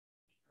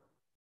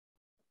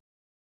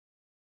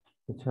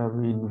আচ্ছা,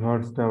 আমি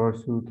ইনভার্সটা আবার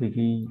শুরু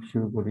থেকেই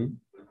শুরু করি।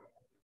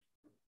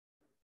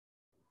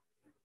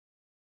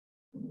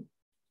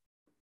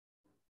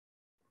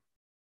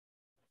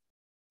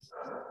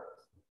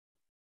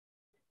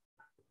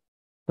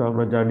 তো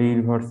আমরা জানি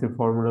ইনভার্সের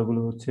ফর্মুলা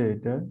গুলো হচ্ছে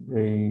এটা,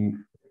 এই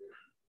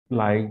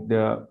like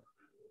the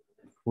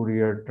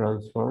Fourier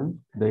transform,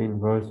 the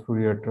inverse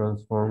Fourier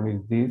transform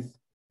is this,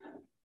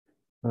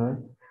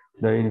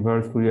 the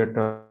inverse Fourier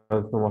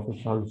transform of a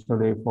function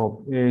f of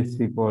x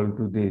equal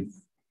to this,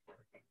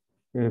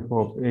 f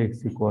of x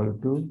equal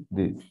to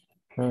this,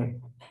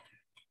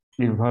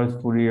 inverse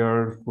Fourier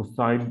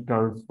cosine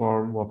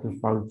transform of a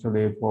function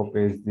f of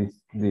s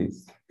this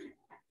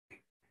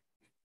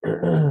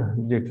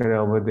যেখানে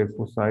আমাদের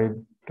cosine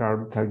term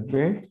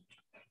থাকবে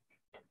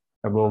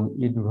এবং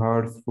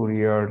inverse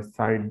Fourier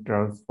sine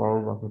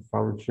transform of A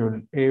function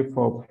f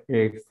of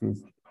x is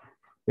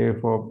f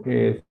of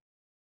s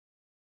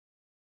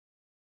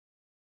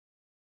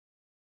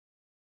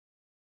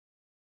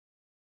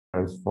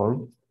transform.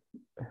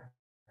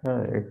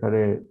 হ্যাঁ,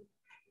 এখানে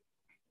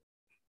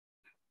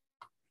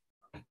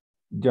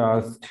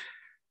just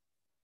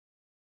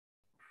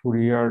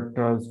Fourier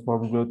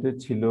transform গুলোতে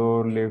ছিল,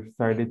 left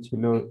সাইডে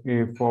ছিল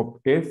F of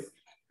S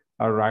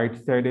R right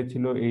সাইডে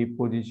ছিল এই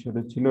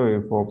পজিশনে ছিল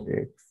এফ অফ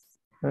এক্স।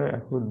 হ্যাঁ,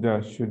 এখন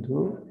জাস্ট শুধু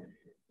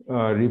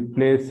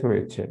রিপ্লেস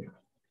হয়েছে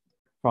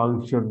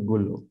ফাংশন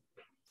গুলো,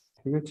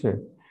 ঠিক আছে।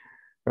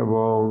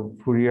 এবং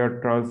ফুরিয়ার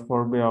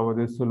ট্রান্সফর্মে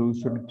আমাদের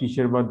সলিউশন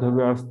কিসের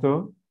মাধ্যমে আসতো?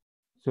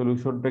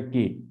 সলিউশনটা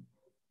কি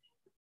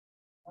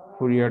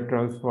ফুরিয়ার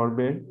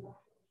ট্রান্সফর্মে?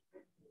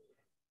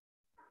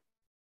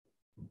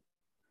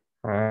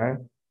 হ্যাঁ,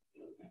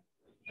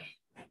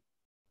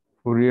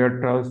 ফুরিয়ার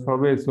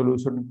ট্রান্সফর্মে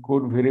সলিউশন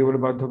কোন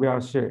ভেরিয়েবলের মাধ্যমে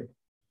আসে?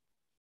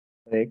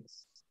 এক্স।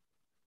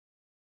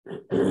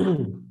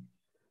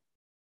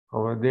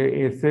 আমাদের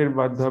এস এর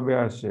মাধ্যমে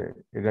আসে।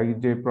 এটা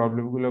যে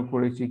প্রবলেম গুলো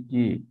করেছি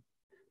কি,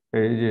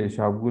 এই যে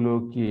সবগুলো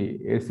কি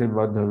এস এর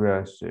মাধ্যমে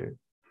আসে।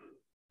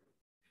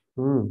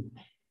 হুম,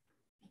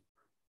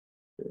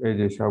 এই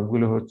যে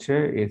সবগুলো হচ্ছে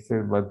এস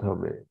এর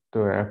মাধ্যমে। তো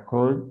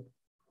এখন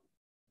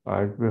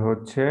আসবে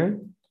হচ্ছে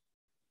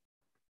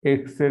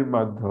এক্স এর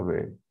মাধ্যমে,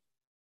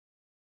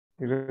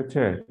 ঠিক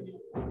আছে।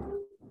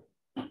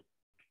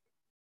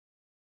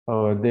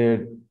 আমাদের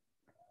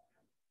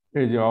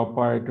এই যে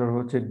অপারেটর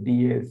হচ্ছে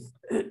ডিএস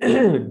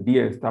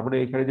ডিএস, তারপরে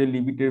এখানে যে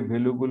লিমিটের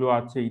ভ্যালু গুলো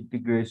আছে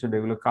ইন্টিগ্রেশন,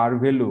 এগুলো কার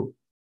ভ্যালু?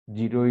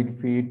 জিরো,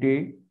 ইনফিনিটি,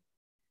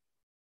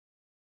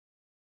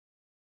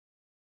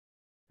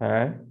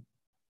 হ্যাঁ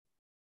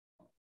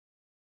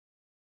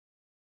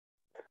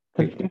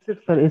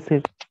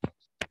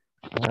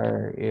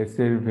হ্যাঁ এস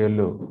এর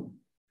ভ্যালু।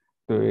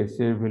 তো এস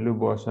এর ভ্যালু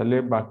বসালে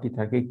বাকি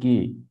থাকে কি,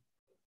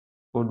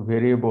 কোন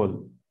ভেরিয়েবল?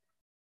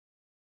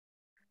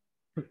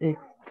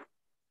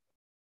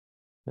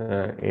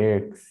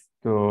 এক্স।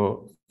 তো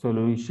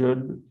solution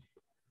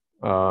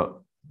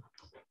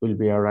will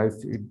be arise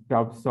in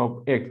terms of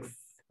x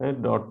and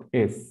not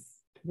s,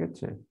 ঠিক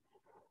আছে।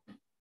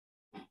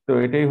 তো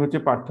এটাই হচ্ছে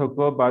পার্থক্য,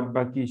 বাদ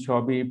বাকি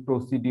সবই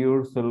প্রসিডিউর,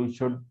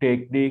 সলিউশন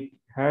টেকনিক।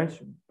 হ্যাঁ,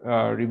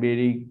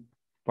 remaining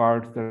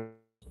parts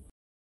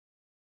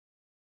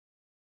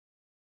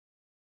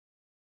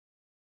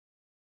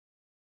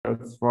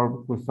transform,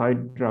 cosine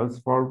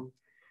transform,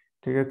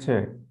 ঠিক আছে।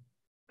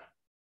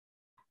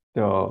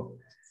 তো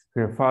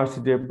ফার্স্ট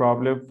যে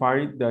problem,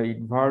 find the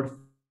inverse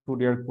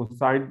Fourier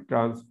cosine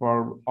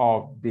transform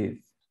of this,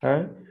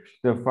 হ্যাঁ,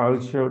 the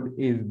function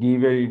is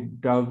given in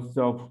terms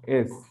of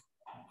s।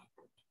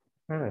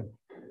 হ্যাঁ,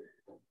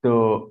 তো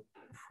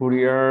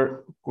ফুরিয়ার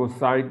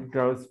কোসাইন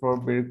ট্রান্সফর্ম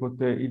বের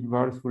করতে,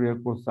 ইনভার্স ফুরিয়ার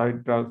কোসাইন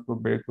ট্রান্সফর্ম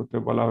বের করতে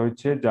বলা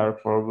হয়েছে, যার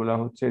ফর্মুলা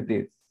হচ্ছে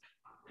দিস।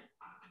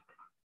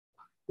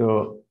 তো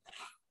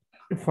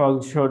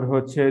ফাংশন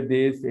হচ্ছে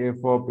this, F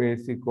of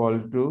S equal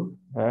to,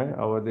 হ্যাঁ,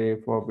 আমাদের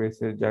এফ অফ এস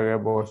এর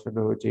জায়গায়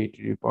বসানো হচ্ছে ই to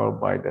the power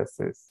minus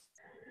S.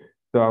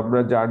 তো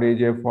আমরা জানি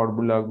যে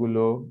ফর্মুলা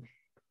গুলো,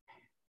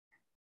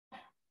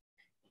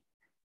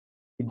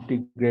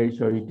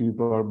 integration e to the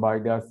power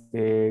minus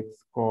x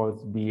cos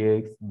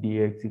bx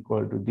dx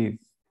equal to this।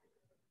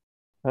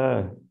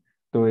 হ্যাঁ,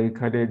 তো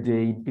এখানে যে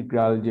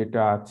ইন্টিগ্রাল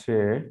যেটা আছে,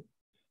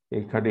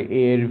 এখানে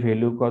a এর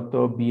ভ্যালু কত,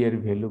 b এর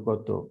ভ্যালু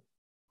কত?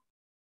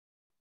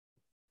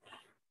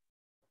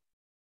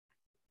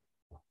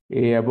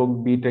 a এবং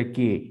b টা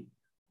কি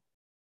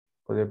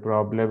ওদের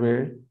প্রবলেমে?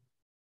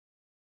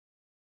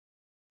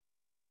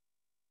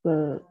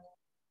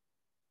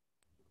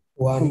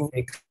 One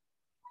x.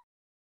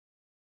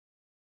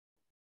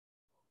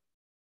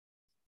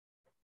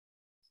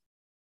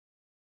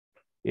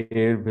 a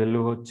এর ভ্যালু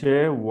হচ্ছে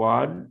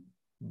 1,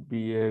 b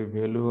এর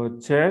ভ্যালু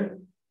হচ্ছে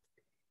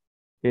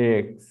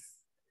x।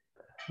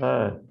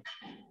 হ্যাঁ,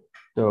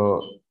 তো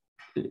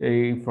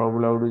এই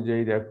ফর্মুলা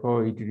অনুযায়ী দেখো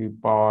ই to the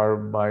power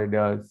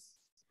minus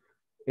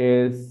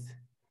S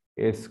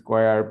A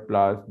square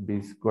plus B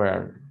square,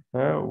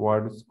 হ্যাঁ,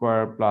 1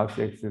 স্কোয়ার প্লাস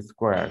এক্স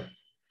স্কোয়ার,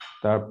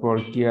 তারপর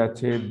কি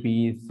আছে বি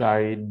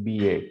সাইন বি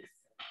এক্স।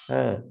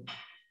 হ্যাঁ,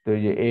 তো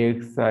এই যে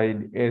x sign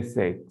S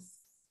x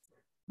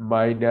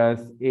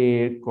minus এ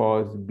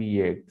কস বি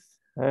এক্স,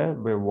 হ্যাঁ,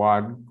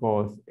 1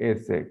 cos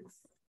sx,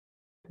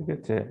 ঠিক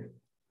আছে।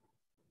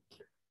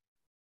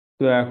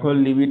 তো এখন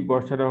লিমিট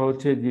বসানো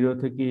হচ্ছে 0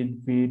 থেকে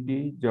ইনফিনিটি।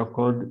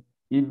 যখন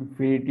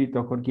ইনফিনিটি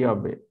তখন কি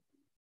হবে?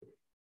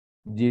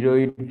 0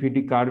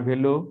 ইনফিনিটি কার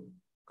ভ্যালু,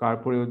 কার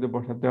পরিবর্তে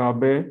বসাতে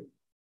হবে?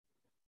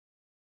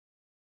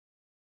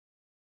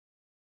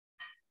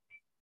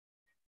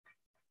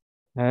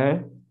 হ্যাঁ,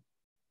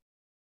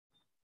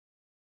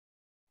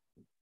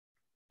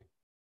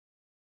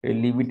 এই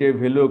লিমিটের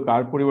ভ্যালু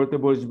কার পরিবর্তে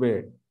বসবে?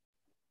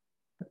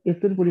 এস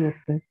এর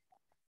পরিবর্তে।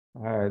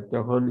 হ্যাঁ,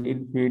 যখন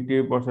ইনফিনিটি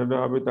বসানো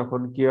হবে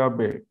তখন কি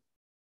হবে?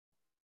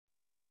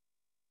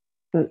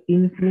 স্যার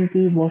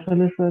ইনফিনিটি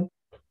বসালে স্যার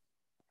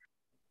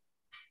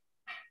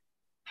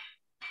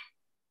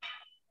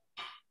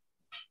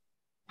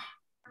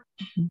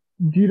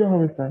জিরো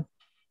হবে স্যার।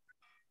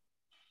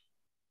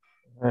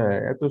 হ্যাঁ,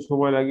 এত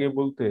সময় লাগিয়ে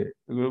বলতে,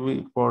 এগুলো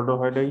পড়ানো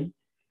হয় নাই।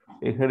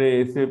 এখানে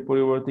এস এর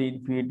পরিবর্তে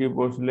ইনফিনিটি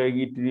বসলে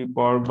ই to the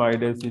power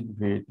minus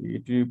infinity, E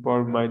to the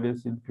power minus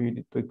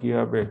infinity তো কি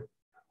হবে?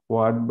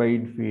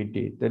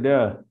 1/ইনফিনিটি, তাই না?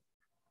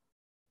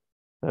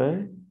 হ্যাঁ,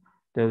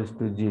 টেন্স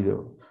টু জিরো।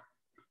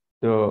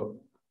 তো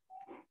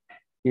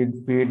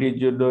ইনফিনিটির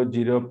জন্য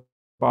জিরো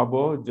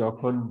পাবো।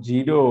 যখন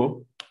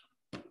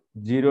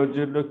জিরোর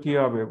জন্য কি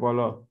হবে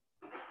বলো?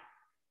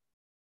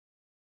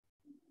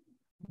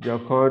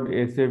 যখন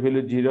এস এর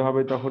ভ্যালু জিরো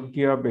হবে তখন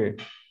কি হবে?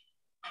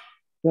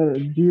 স্যার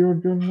জিরোর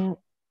জন্য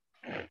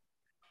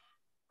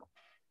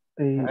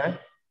এই হ্যাঁ,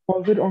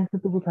 পজের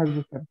অংশটুকু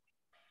থাকবে স্যার।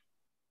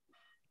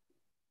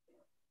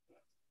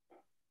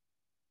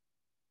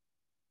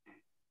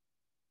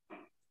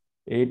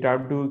 এই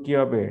টার্মটুকু কি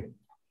হবে?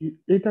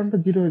 এই টার্মটা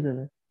জিরো হয়ে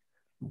যাবে।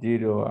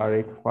 জিরো। আর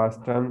এই ফার্স্ট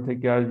টার্ম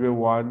থেকে আসবে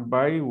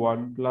 1/1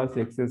 প্লাস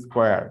এক্স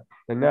স্কোয়ার,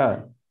 তাই না?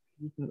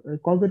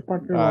 কজের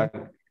পার্টের ওয়ান। আর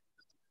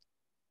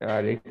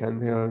আর এখান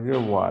থেকে আসবে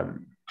 1।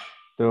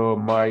 তো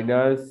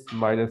মাইনাস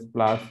মাইনাস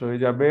প্লাস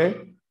হয়ে যাবে,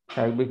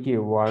 থাকবে কি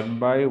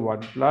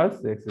 1/1 প্লাস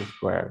এক্স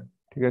স্কোয়ার,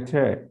 ঠিক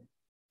আছে।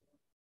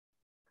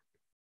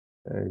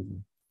 এই যে।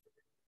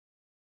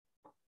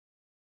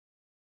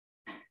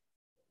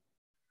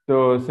 তো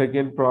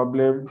second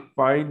problem,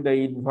 find the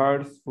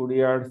inverse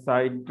Fourier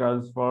sine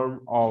transform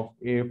of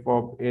F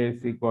of S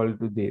equal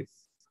to this.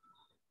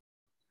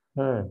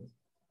 হ্যাঁ,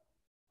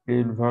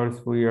 ইনভার্স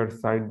ফুরিয়ার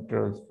সাইন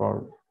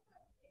ট্রান্সফর্ম।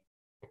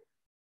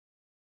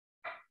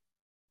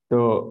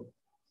 তো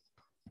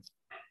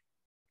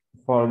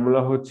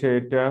ফর্মুলা হচ্ছে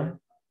এটা,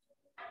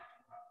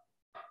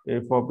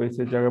 এফ অফ এস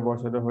এর জায়গায়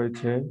বসানো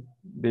হয়েছে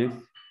দিস।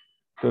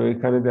 তো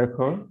এখানে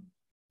দেখো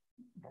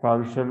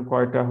ফাংশন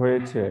কয়টা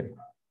হয়েছে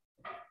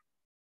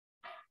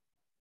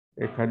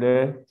এখানে?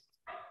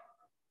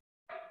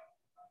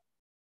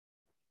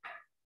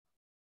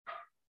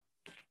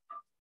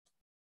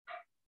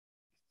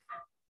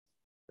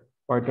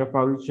 কয়টা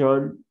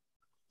ফাংশন,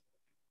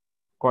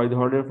 কয়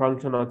ধরনের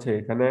ফাংশন আছে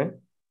এখানে?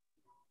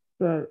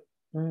 স্যার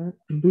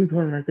দুই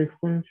ধরনের, একটা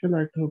এক্সপোনেনশিয়াল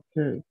আর একটা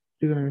হচ্ছে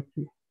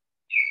ট্রিগোনোমেট্রি।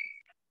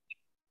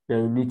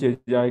 এই নিচে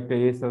যে একটা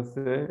এস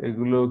আছে,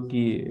 এগুলো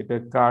কি, এটা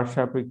কার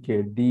সাপেক্ষে?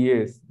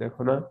 ডিএস,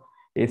 দেখো না,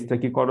 এসটা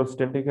কি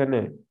কনস্ট্যান্ট এখানে?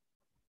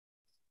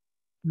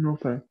 No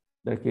sir.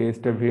 নাকি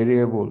এসটা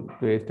ভেরিয়েবল?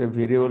 তো এসটা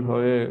ভেরিয়েবল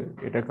হয়ে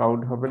এটা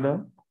কাউন্ট হবে না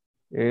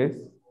এস।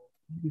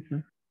 জি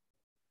স্যার।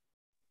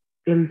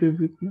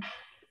 এলজেব্রিক না।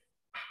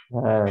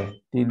 হ্যাঁ,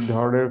 তিন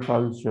ধরনের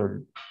ফাংশন,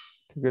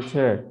 ঠিক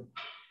আছে।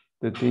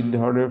 তো তিন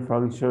ধরনের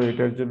ফাংশন,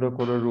 এটার জন্য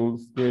কোনো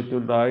রুলস যেহেতু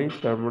নাই,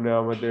 তার মানে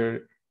আমাদের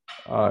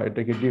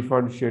এটাকে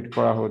ডিফারেন্সিয়েট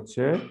করা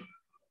হচ্ছে।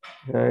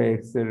 হ্যাঁ,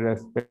 এক্স এর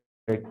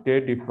রেসপেক্টে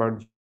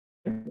ডিফারেন্সিয়েট।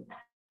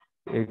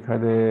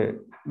 এখানে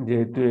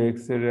যেহেতু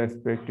এক্স এর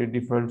রেসপেক্টে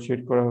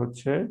ডিফারেন্সিয়েট করা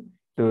হচ্ছে,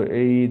 তো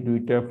এই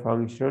দুইটা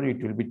function it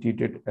will be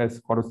treated as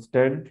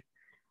constant.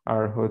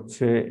 আর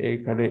হচ্ছে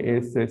এখানে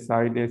S A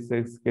sign S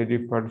x K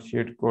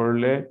differentiate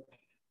করলে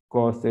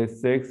কস এস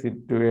এক্স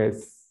ইন্টু এস।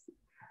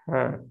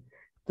 হ্যাঁ,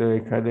 তো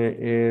এখানে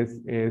এস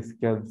এস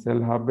ক্যান্সেল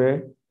হবে,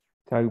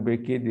 থাকবে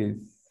কি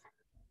দিস,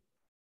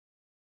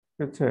 ঠিক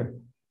আছে।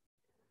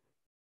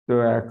 তো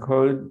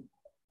এখন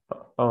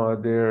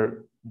আমাদের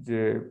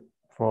যে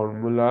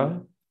formula,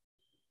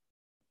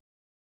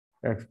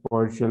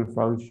 exponential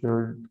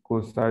function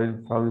cosine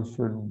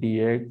function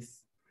dx,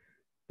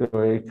 তো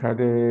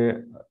এখানে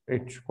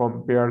একটু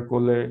কম্পেয়ার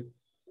করলে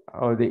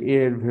আমাদের এ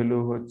এর ভ্যালু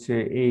হচ্ছে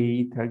এই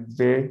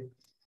থাকবে।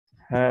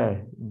 হ্যাঁ,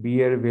 বি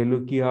এর ভ্যালু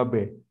কি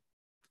হবে?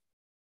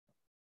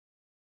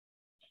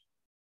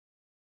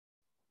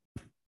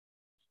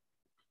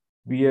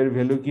 বি এর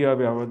ভ্যালু কি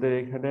হবে আমাদের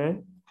এখানে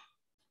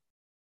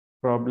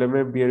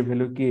প্রবলেমে? বি এর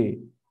ভ্যালু কি?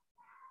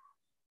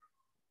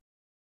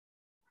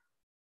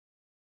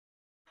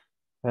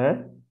 হ্যাঁ,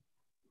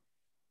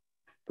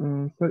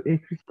 স্যার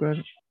এক্স স্কোয়ার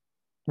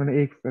মানে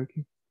এক্স আর কি।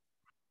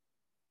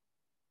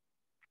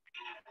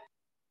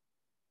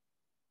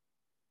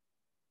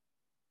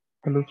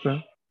 Hello sir.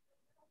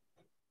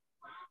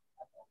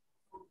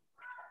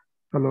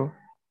 হ্যালো।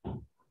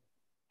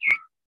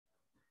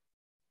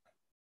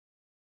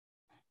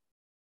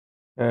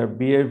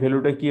 বি এর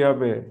ভ্যালুটা কি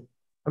হবে?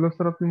 হ্যালো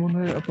স্যার, আপনি মনে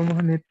হয় আপনার মনে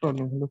হয় নেট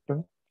প্রবলেম। Hello sir.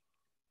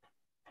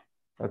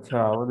 আচ্ছা,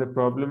 আমাদের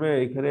প্রবলেমে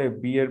এখানে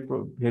বি এর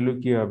ভ্যালু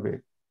কি হবে?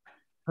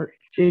 আর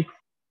এক্স।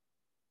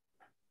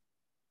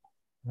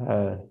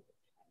 হ্যাঁ,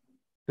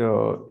 তো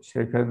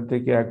সেখান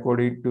থেকে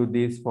অ্যাকর্ডিং টু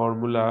দিস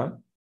ফর্মুলা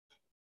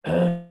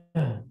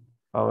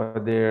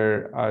আমাদের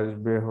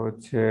আসবে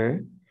হচ্ছে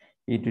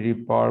ই to the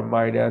power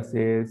minus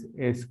S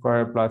A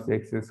square plus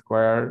x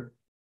square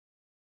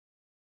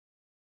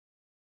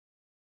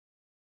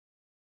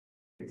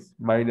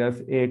minus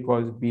A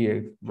cos B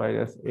x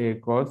minus A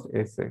cos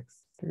S x.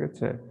 ঠিক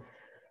আছে,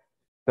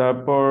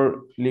 তারপর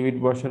লিমিট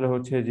বসানো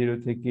হচ্ছে 0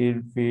 থেকে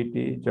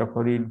ইনফিনিটি,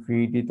 যখন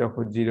ইনফিনিটি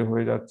তখন 0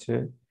 হয়ে যাচ্ছে।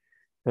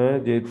 হ্যাঁ,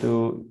 যেহেতু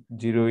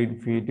 0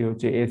 ইনফিনিটি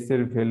হচ্ছে এস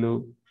এর ভ্যালু।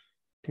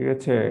 ঠিক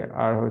আছে,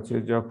 আর হচ্ছে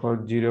যখন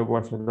 0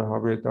 বসানো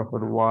হবে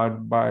তখন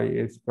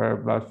 1/a²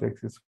 প্লাস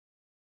এক্স।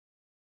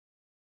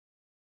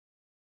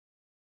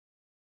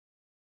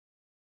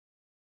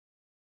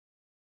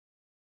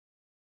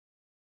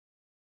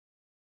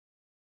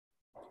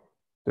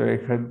 তো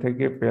এখান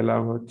থেকে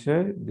পেলাম হচ্ছে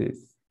দিস।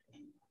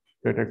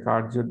 এটা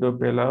কার জন্য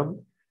পেলাম?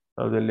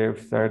 আমাদের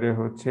লেফট সাইডে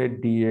হচ্ছে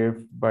ডিএফ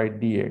বাই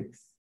ডিএক্স।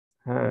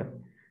 হ্যাঁ,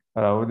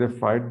 আর আমাদের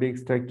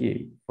ফাইন্ডিংসটা কি?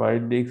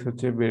 ফাইন্ডিংস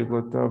হচ্ছে বের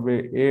করতে হবে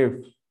এফ।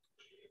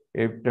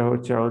 এফটা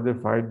হচ্ছে আমাদের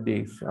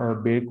ফাইন্ডিংস, আমরা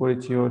বের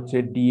করেছি হচ্ছে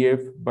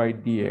ডিএফ বাই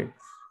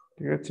ডিএক্স।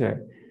 ঠিক আছে,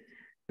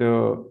 তো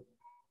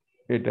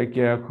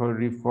এটাকে এখন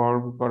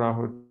রিফর্ম করা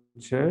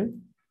হচ্ছে।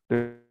 তো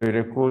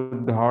এটা কোন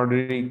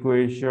ধরনের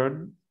ইকুয়েশন?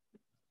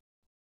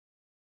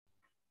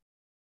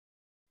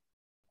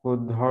 কোন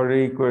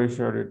ধরনের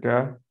ইকুয়েশন এটা?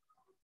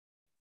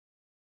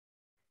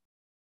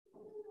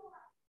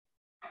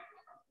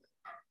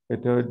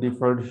 এটা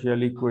ডিফারেনশিয়াল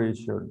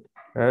ইকুয়েশন।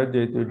 হ্যাঁ,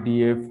 যেহেতু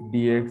ডিএফ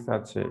ডিএক্স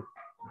আছে।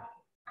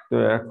 তো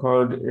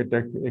এখন এটা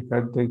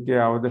এখান থেকে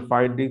আমাদের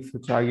ফাইন্ডিংস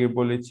হচ্ছে আগে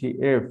বলেছি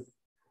এফ।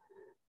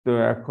 তো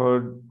এখন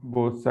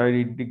বোথ সাইড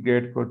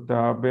ইন্টিগ্রেট করতে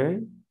হবে।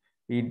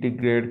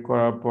 ইন্টিগ্রেট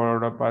করার পর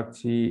আমরা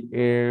পাচ্ছি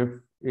এফ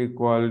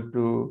ইকুয়াল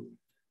টু,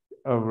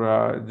 আমরা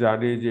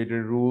জানি যে এটা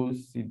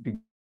rules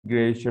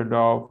integration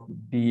of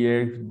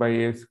dx by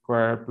A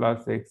square plus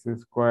x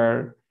square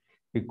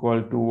equal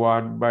to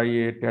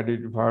 1/a tan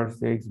inverse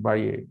x by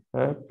এ,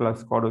 হ্যাঁ, প্লাস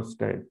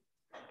কনস্ট্যান্ট।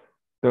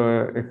 তো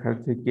এখান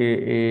থেকে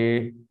এ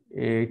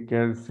এ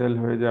ক্যান্সেল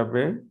হয়ে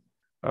যাবে,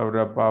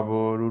 আমরা পাবো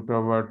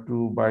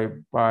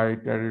 √2/π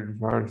tan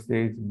inverse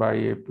x by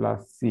A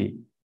plus C.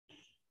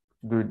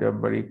 2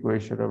 number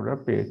equation আমরা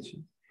পেয়েছি।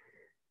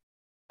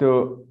 তো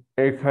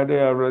এখানে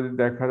আমরা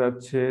দেখা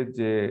যাচ্ছে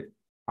যে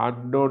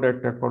আননোন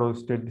একটা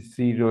কনস্ট্যান্ট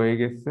সি রয়ে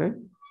গেছে।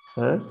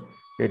 হ্যাঁ,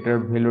 এটার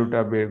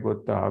ভ্যালুটা বের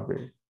করতে হবে।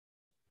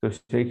 তো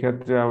সেই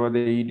ক্ষেত্রে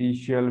আমাদের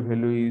ইনিশিয়াল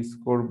ভ্যালু ইউজ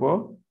করব।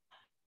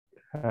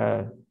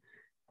 হ্যাঁ,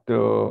 তো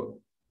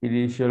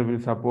initial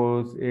value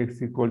suppose x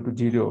equal to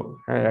 0।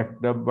 হ্যাঁ, 1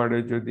 নম্বরে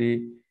যদি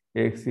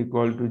এক্স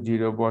ইকুয়াল টু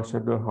 0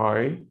 বসানো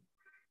হয়,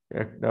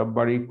 1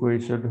 নম্বর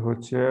ইকুয়েশন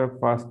হচ্ছে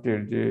ফার্স্টের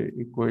যে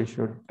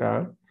ইকুয়েশনটা,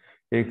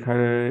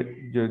 এখানে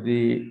যদি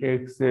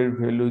এক্স এর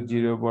ভ্যালু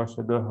 0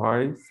 বসানো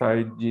হয়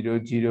সাইন 0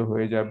 0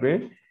 হয়ে যাবে।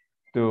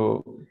 তো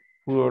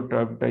পুরো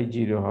টার্মটাই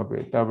 0 হবে,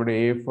 তারপরে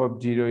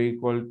f(0)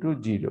 ইকুয়াল টু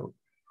 0।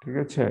 ঠিক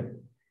আছে,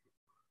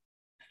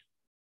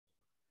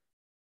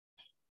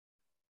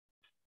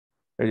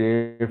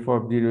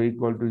 f(0)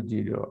 ইকুয়াল টু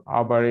 0।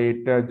 আবার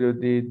এটা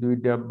যদি 2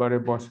 নম্বরে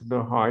বসানো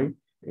হয়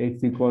x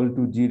ইকুয়াল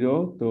টু 0,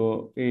 তো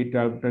এই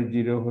টার্মটা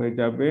 0 হয়ে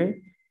যাবে।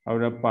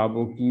 আমরা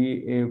পাবো কি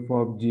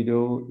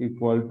f(0)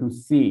 ইকুয়াল টু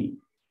সি।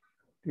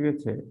 ঠিক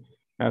আছে,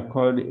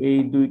 এখন এই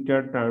দুইটা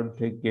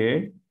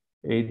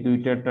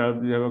টার্ম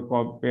যদি আমরা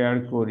কম্পেয়ার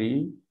করি,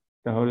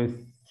 তাহলে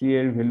সি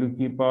এর ভ্যালু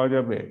কি পাওয়া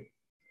যাবে?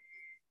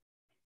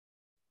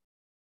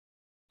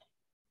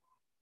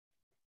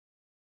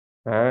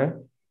 হ্যাঁ,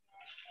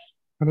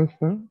 হ্যালো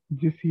স্যার,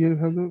 জি সি এর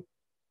ভ্যালু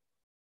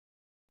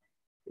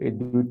এই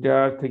দুইটা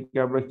থেকে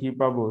আমরা কি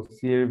পাবো?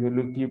 সি এর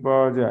ভ্যালু কি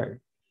পাওয়া যায়?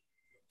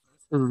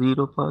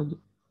 0 পাওয়া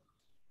যায়।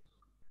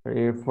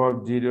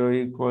 f(0)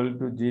 equal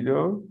to 0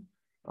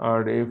 R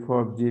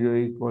f(0)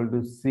 equal to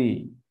C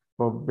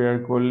compare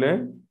করলে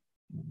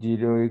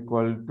 0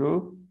 equal to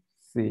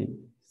C,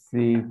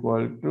 C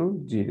equal to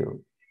 0।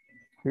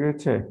 ঠিক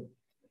আছে,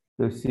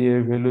 তো সি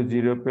এর ভ্যালু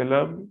 0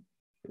 পেলাম।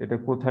 এটা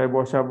কোথায়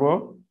বসাবো?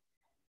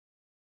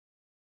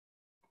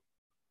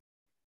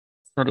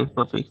 স্যার এফ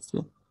অফ এক্স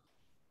এ।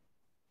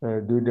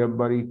 2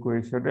 নম্বর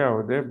ইকুয়েশনে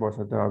আমাদের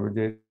বসাতে হবে,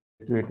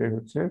 যেহেতু এটাই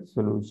হচ্ছে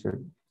সলিউশন।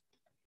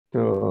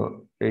 তো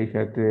এই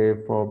ক্ষেত্রে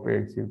F of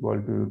x equal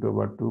to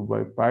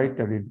 √2/π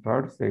tan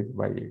inverse x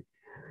by এ।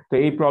 তো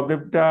এই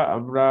প্রবলেমটা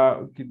আমরা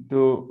কিন্তু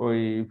ওই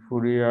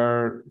ফুরিয়ার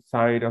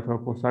সাইন অথবা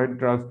কোসাইন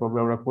ট্রান্সফর্মে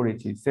আমরা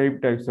করেছি, সেম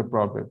টাইপস অফ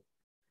প্রবলেম।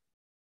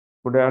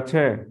 মনে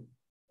আছে?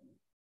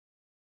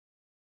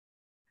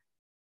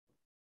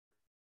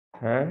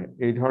 হ্যাঁ,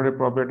 এই ধরনের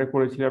প্রবলেমটা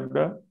করেছিলাম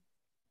না?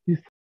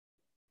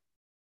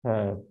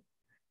 হ্যাঁ,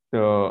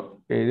 তো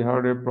এই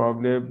ধরনের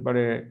প্রবলেম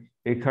মানে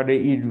এখানে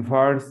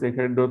ইনভার্স,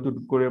 এখানে নতুন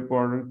করে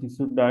পড়ানোর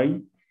কিছু নাই।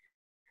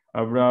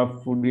 আমরা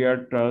Fourier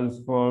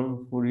transform,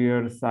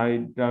 Fourier sine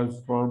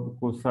transform,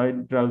 cosine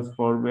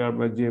ট্রান্সফর্মে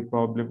আমরা যে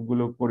প্রবলেম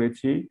গুলো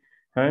করেছি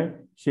হ্যাঁ,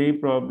 সেই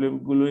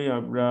প্রবলেমগুলোই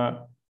আমরা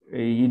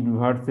এই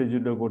ইনভার্সের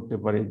জন্য করতে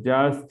পারি।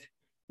 জাস্ট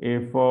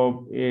এফ অফ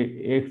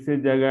এক্স এর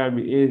জায়গায়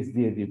আমি এস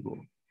দিয়ে দিব।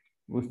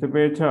 বুঝতে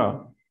পেরেছ?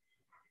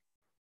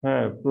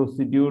 হ্যাঁ,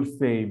 প্রসিডিউর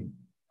সেম।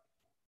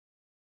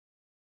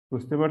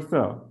 বুঝতে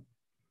পারছো?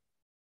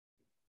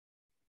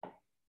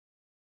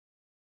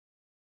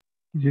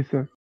 জি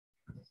স্যার।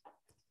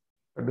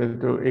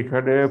 তো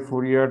এখানে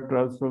Fourier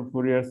transform,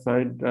 Fourier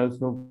sine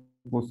transform,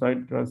 cosine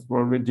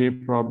ট্রান্সফর্মে যে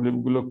প্রবলেম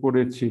গুলো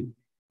করেছি,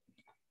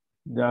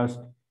 জাস্ট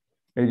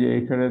এই যে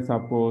এখানে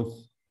সাপোজ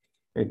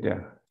এটা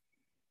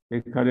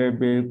এখানে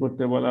বের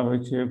করতে বলা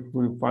হয়েছে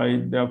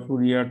find the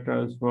Fourier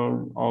transform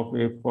of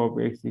F of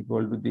x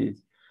equal to this.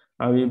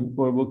 আমি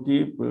করবো কি,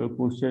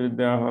 কোশ্চেন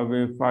দেওয়া হবে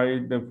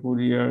find the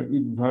Fourier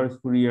inverse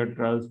Fourier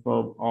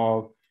transform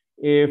of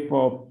F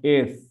of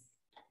S.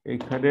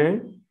 এখানে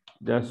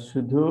জাস্ট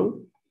শুধু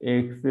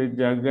এক্স এর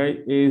জায়গায়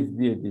এস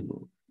দিয়ে দিব।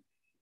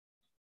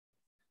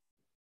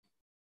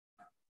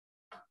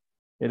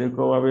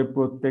 এরকম আমি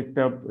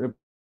প্রত্যেকটা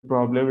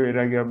প্রবলেম এর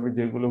আগে আমি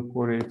যেগুলো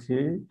করেছি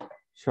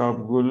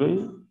সবগুলোই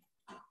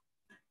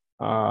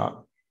আহ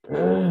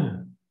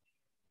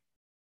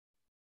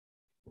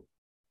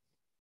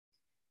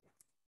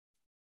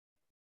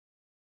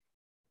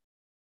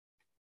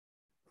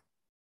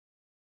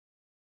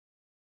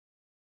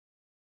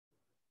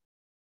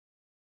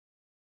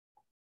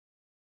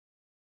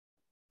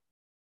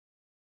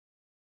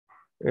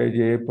এই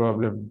যে এই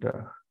প্রবলেমটা,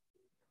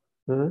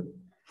 হ্যাঁ,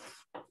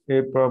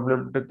 এই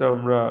প্রবলেমটা তো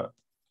আমরা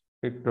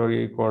একটু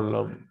আগেই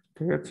করলাম।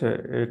 ঠিক আছে,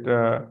 এটা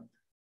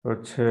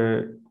হচ্ছে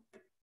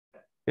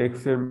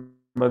এক্স এর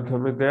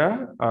মাধ্যমে দেয়া,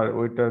 আর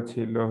ওইটা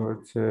ছিল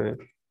হচ্ছে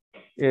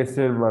এস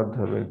এর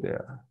মাধ্যমে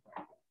দেয়া।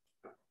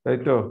 তাই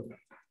তো?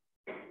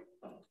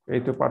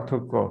 এই তো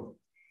পার্থক্য।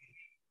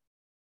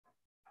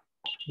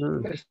 হুম।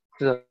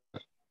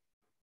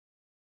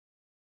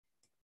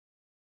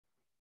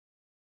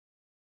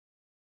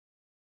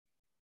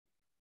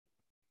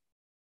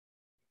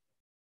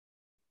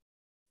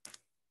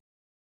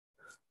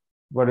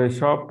 মানে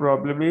সব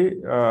প্রবলেমই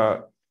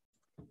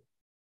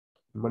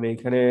মানে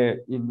এখানে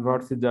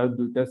ইনভার্সে যা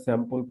দুইটা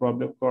স্যাম্পল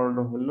প্রবলেম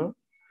করানো হলো।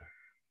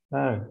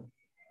 হ্যাঁ,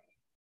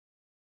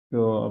 তো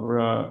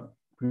আমরা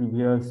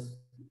প্রিভিয়াস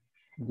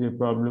যে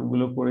প্রবলেম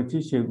গুলো করেছি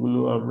সেগুলো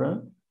আমরা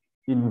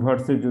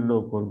ইনভার্সের জন্য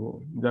করব।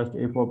 জাস্ট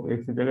এফ অফ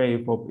এক্স এর জায়গায়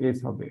এফ অফ এস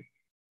হবে।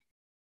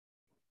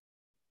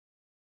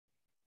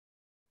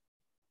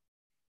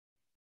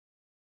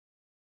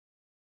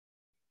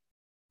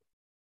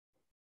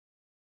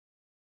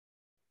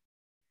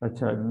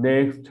 আচ্ছা,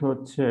 নেক্সট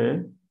হচ্ছে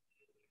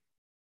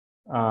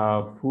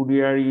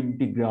Fourier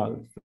integral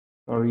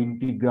or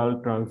integral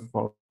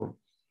transform.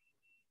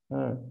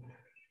 হ্যাঁ,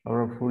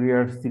 আমরা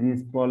ফুরিয়ার সিরিজ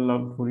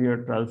পড়লাম, ফুরিয়ার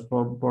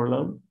ট্রান্সফর্ম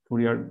পড়লাম,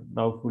 ফুরিয়ার,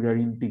 নাও ফুরিয়ার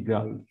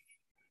ইন্টিগ্রাল।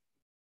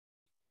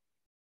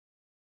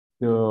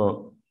 তো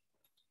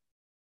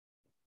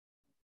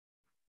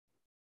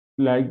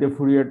like the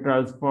Fourier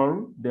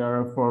transform, there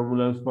are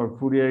formulas for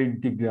Fourier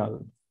integral.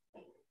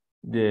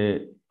 The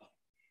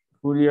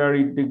Fourier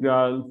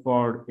integral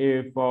for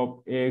f of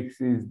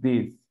x is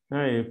this.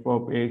 F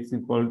of x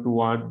equal to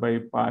 1 by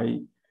pi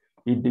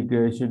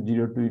integration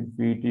 0 to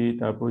infinity,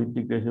 তারপর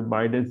integration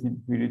minus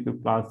infinity to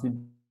plus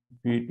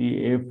infinity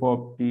f of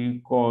t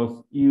cos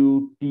u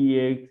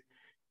tx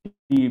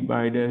t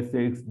minus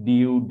x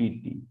du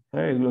dt।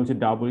 হ্যাঁ, এগুলো হচ্ছে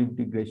double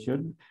integration.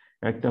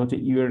 একটা হচ্ছে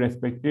you এর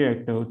রেসপেক্টে,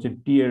 একটা হচ্ছে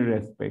টি এর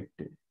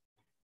রেসপেক্টে।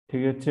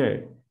 ঠিক আছে,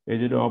 এই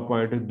জন্য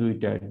অপারেটর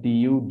দুইটা,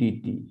 ডিইউ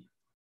ডিটি।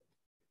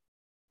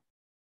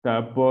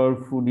 তারপর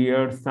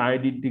Fourier sine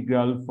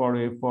integral for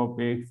F of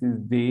x is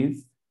this.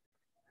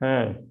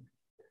 হ্যাঁ,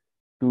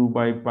 2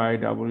 by pi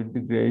double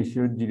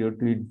integration 0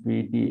 to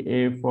infinity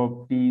f of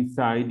t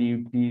sin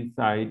ut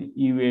sin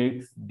ux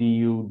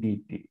du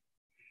dt।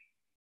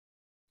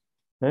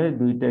 হ্যাঁ,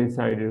 দুইটাই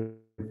সাইনের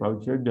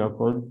ফাংশন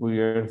যখন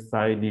ফুরিয়ার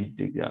সাইন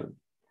ইন্টিগ্রাল।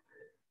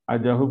 আর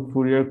যখন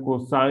Fourier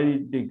cosine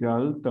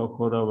integral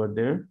তখন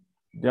আমাদের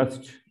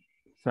just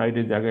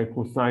সাইনের জায়গায়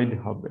কোসাইন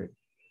হবে,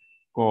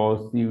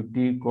 cos ut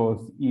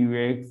cos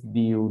ux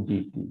du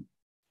dt।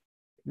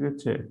 ঠিক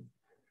আছে,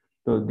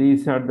 তো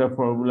these are the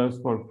formulas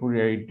for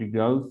Fourier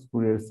integrals,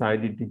 Fourier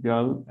sine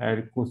integral and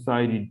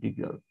cosine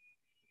integral.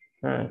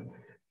 হ্যাঁ,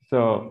 so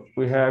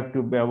we have to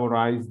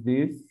memorize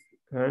this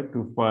to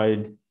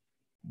find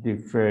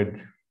different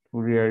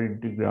Fourier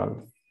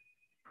integrals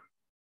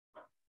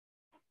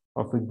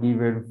of a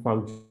given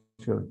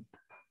function.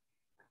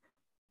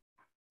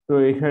 তো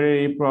এখানে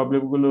এই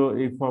problem গুলো,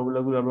 এই formula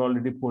গুলো আমরা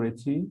অলরেডি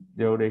পড়েছি।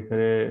 যেমন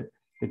এখানে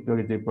একটু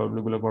আগে যে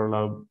প্রবলেম গুলো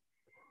করলাম,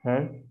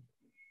 হ্যাঁ,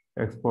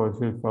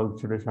 এক্সপোনেনশিয়াল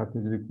ফাংশনের সাথে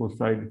যদি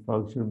কোসাইন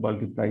ফাংশন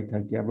মাল্টিপ্লাই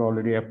থাকে, আমরা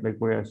অলরেডি অ্যাপ্লাই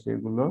করে আসছি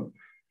এগুলো।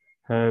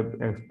 হ্যাঁ,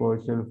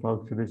 এক্সপোনেনশিয়াল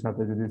ফাংশনের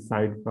সাথে যদি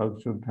সাইন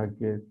ফাংশন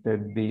থাকে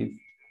দেন দিস।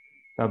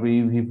 তবে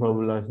ইউভি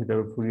ফর্মুলা সেটা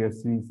ফুরিয়ার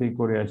সিরিজেই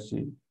করে আসছি।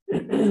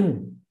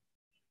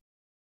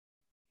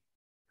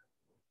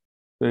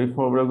 তো এই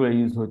ফর্মুলা গুলো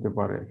ইউজ হতে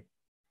পারে।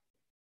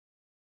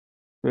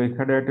 তো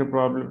এখানে একটা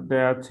প্রবলেম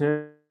দেয়া আছে,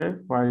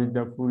 find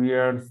the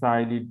Fourier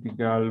sine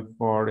integral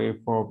for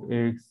F of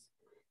x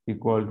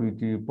equal to e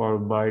to the power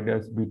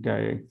minus beta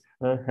x.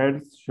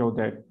 Hence show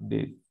that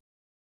this.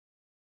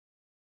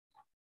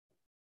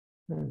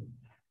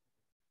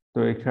 তো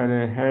এখানে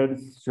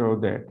hence show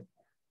that.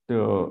 তো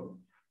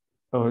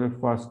আমাদের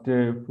ফার্স্টে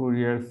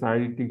ফুরিয়ার সাইন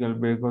ইন্টিগ্রাল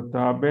বের করতে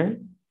হবে,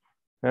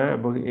 হ্যাঁ,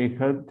 এবং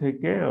এখান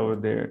থেকে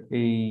আমাদের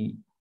এই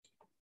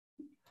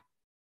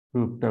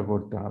প্রুফটা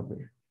করতে হবে।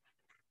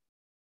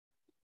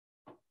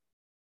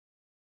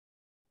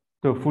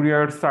 তো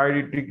ফুরিয়ার সাইন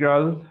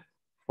ইন্টিগ্রাল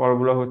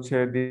ফর্মুলা হচ্ছে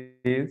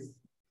দিস।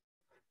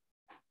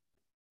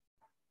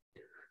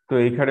 তো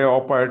এখানে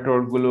অপারেটর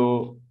গুলো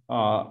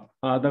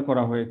আলাদা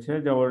করা হয়েছে,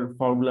 যেমন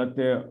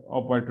ফর্মুলাতে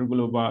অপারেটর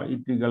গুলো বা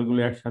ইন্টিগ্রাল গুলো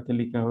একসাথে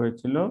লেখা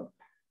হয়েছিল,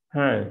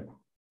 হ্যাঁ,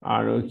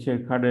 আর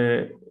সেখানে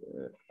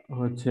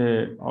হচ্ছে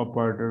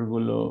অপারেটর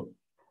গুলো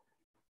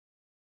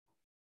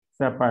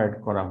সেপারেট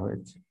করা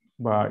হয়েছে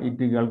বা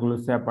ইন্টিগ্রাল গুলো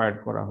সেপারেট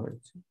করা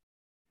হয়েছে,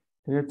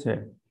 ঠিক আছে।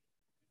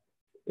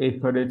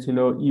 এখানে ছিল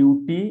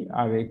ইউটি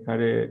আর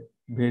এখানে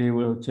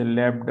ভেরিয়েবল হচ্ছে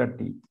ল্যামডা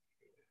টি,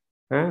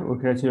 হ্যাঁ,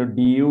 ওখানে ছিল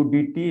ডিইউ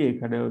ডিটি,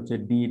 এখানে হচ্ছে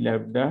ডি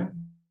ল্যামডা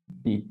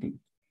ডিটি।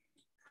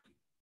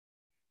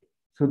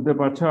 শুনতে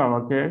পাচ্ছ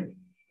আমাকে?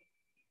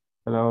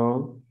 হ্যালো?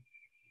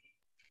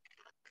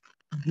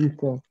 জি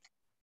স্যার।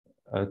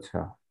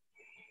 আচ্ছা,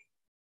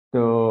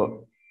 তো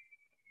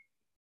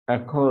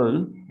এখন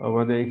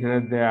আমাদের এখানে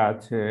দেয়া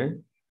আছে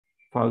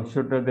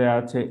ফাংশনটা দেয়া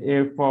আছে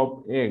F of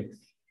x,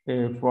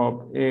 F of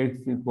x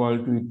equal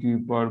to T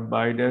power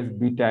minus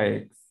beta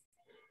x,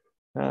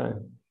 হ্যাঁ।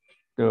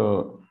 তো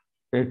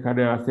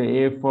এখানে আছে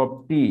এফ অফ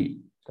টি,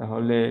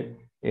 তাহলে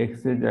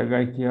এক্স এর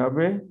জায়গায় কি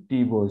হবে, টি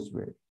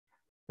বসবে,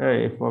 হ্যাঁ,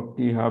 এফ অফ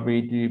টি হবে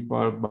ই টি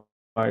পাওয়ার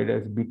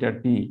মাইনাস বিটা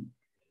টি।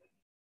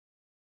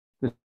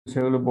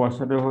 সেগুলো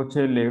বসানো হচ্ছে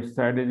লেফট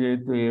সাইডে,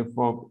 যেহেতু এফ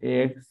অফ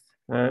এক্স,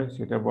 হ্যাঁ,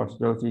 সেটা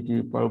বসানো হচ্ছে ই to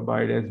the power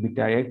minus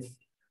beta x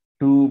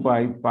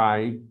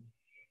 2/পাই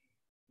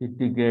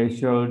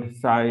integration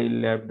sign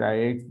lambda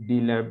x D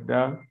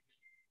lambda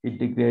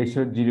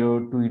integration 0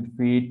 to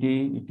infinity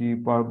E to the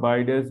power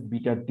minus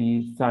beta T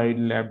sign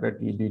lambda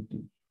t DT,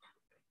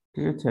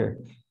 ঠিক আছে।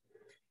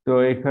 তো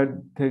এখান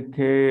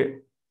থেকে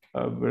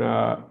আমরা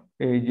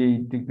এই যে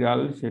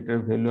ইন্টিগ্রাল, সেটার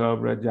ভ্যালু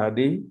আমরা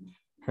জানি,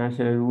 হ্যাঁ,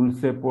 সেটা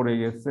রুলসে পড়ে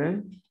গেছে,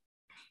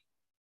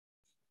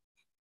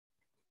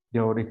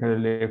 যেমন এখানে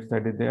লেফট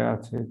সাইডে দেওয়া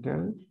আছে এটা,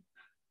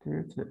 ঠিক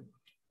আছে,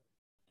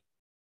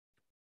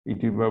 ই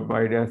two power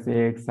minus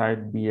x sign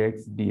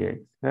bx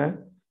dx, হ্যাঁ,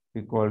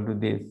 ইকুয়াল টু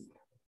দিস।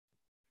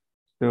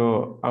 তো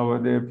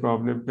আমাদের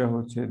প্রবলেমটা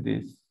হচ্ছে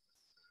দিস,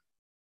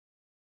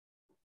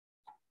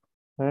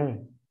 হ্যাঁ।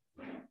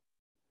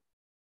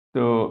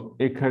 তো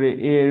এখানে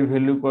এ এর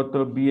ভ্যালু কত,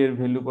 বি এর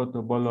ভ্যালু কত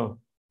বলো,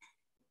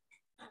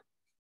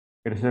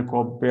 এটার সাথে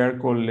কম্পেয়ার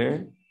করলে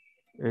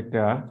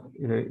এটা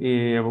এ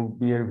এবং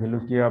বি এর ভ্যালু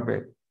কি হবে?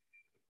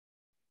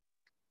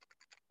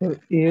 স্যার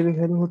এ এর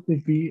ভ্যালু হচ্ছে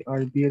বি আর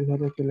বি এর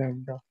ভ্যালু হচ্ছে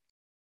ল্যামডা।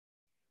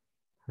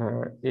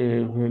 হ্যাঁ, এ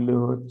এর ভ্যালু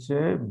হচ্ছে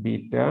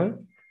বিটা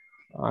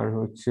আর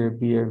হচ্ছে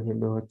বি এর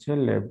ভ্যালু হচ্ছে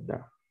ল্যামডা।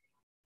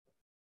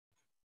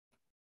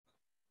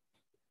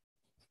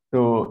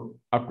 তো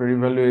আপনার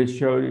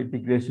evaluation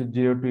integration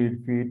 0 to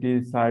infinity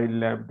sign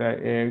lambda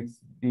x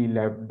D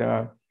lambda,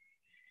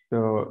 তো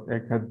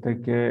এখান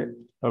থেকে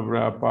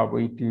আমরা পাবো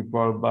ই টু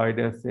পাওয়ার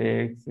মাইনাস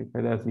এক্স,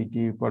 এখানে আছে ই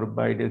টু পাওয়ার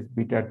মাইনাস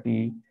বিটা টি,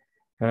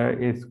 হ্যাঁ,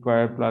 এ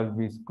স্কোয়ার প্লাস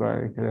বি স্কোয়ার,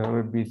 এখানে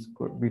হবে B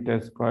beta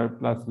square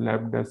plus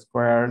lambda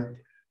square,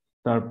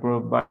 তারপর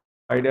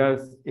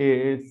মাইনাস এ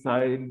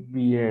সাইন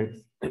বি এক্স।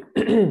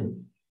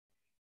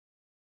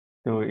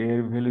 তো এর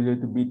ভ্যালু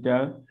যেহেতু beta,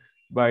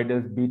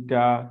 minus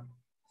beta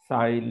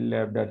sign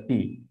lambda t,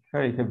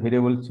 হ্যাঁ, এখানে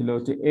ভেরিয়েবল ছিল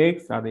হচ্ছে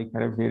এক্স আর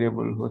এখানে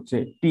ভেরিয়েবল হচ্ছে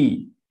টি।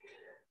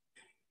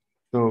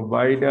 তো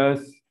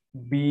মাইনাস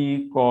বি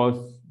কস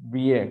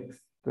বি এক্স,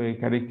 তো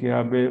এখানে কি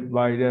হবে,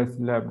 মাইনাস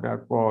ল্যামডা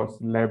কস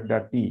ল্যামডা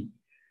টি।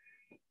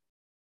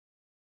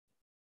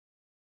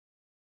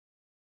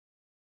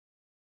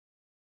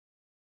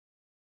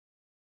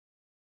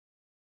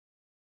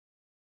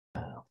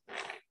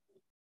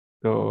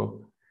 তো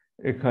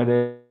এখানে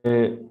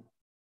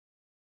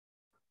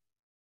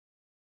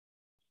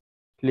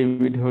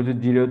লিমিট হচ্ছে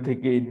 0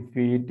 থেকে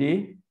ইনফিনিটি,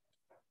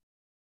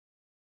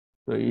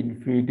 তো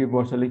ইনফিনিটি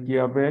বসালে কি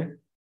হবে,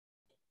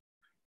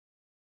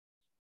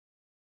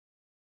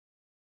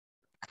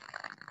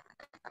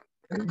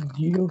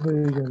 জিরো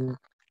হয়ে যাবে।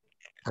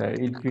 হ্যাঁ,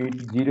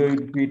 ইনফিনিটি 0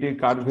 ইনফিনিটি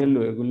কার ভ্যালু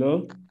এগুলো,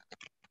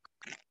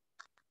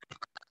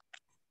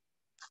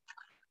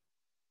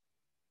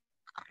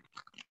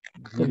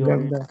 স্যার 0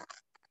 ল্যামডা।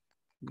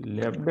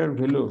 ল্যামডার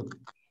ভ্যালু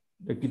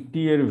নাকি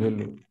টি এর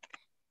ভ্যালু?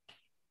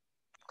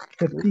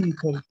 স্যার টি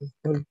স্যার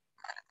স্যার।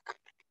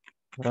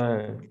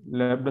 হ্যাঁ,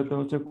 ল্যামডা তো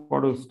হচ্ছে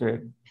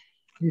কনস্ট্যান্ট,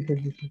 জি স্যার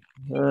জি স্যার।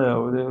 হ্যাঁ,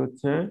 আমাদের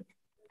হচ্ছে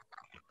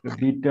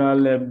বিটা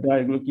ল্যামডা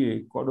এগুলো কি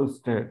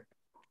কনস্ট্যান্ট,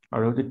 আর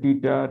হচ্ছে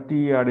টিটা টি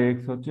আর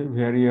এক্স হচ্ছে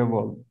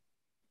ভ্যারিয়েবল।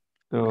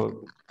 তো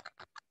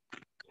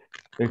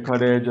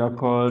এখানে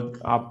যখন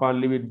আপার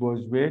লিমিট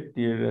বসবে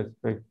টি এর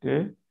রেসপেক্টে,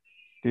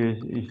 টি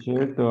ইসে,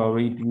 তো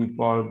আমি টি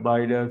পাওয়ার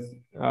মাইনাস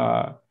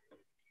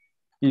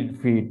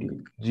ইনফিনিটি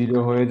 0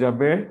 হয়ে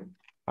যাবে,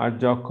 আর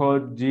যখন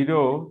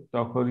 0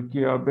 তখন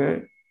কি হবে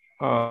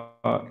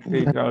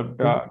এই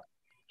টার্মটা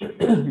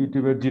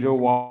ইউটিউবের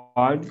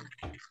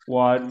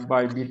 1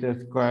 by beta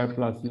square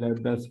plus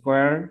lambda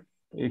square,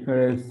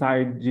 এখানে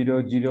সাইন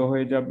 0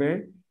 হয়ে যাবে,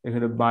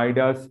 এখানে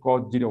মাইনাস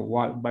কস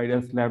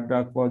 1 ল্যামডা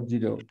কস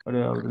 0 মানে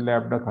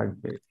ল্যামডা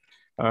থাকবে,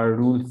 আর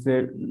রুলস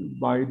এর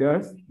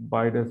মাইনাস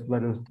মাইনাস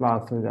মাইনাস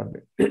প্লাস হয়ে যাবে।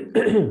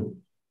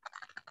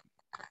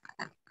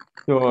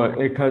 তো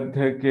এখান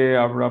থেকে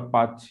আমরা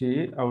পাচ্ছি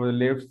আমাদের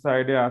লেফট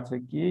সাইডে আছে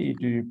কি ই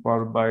to the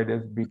power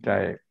minus beta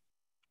x,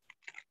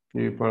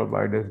 E power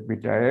minus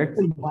beta x.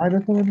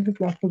 Minus মাইনাসে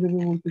প্লাসটা দেবে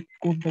বলতে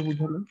কোনটা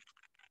বুঝালেন?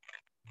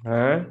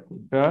 হ্যাঁ,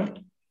 এটা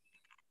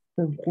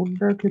স্যার,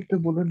 কোনটার ক্ষেত্রে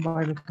বলেন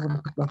মাইনাস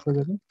মাইনাসে প্লাসটা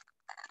দেবে?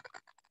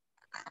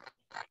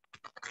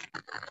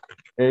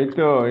 এই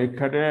তো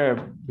এখানে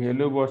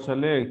ভ্যালু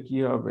বসালে কি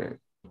হবে?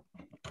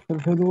 স্যার,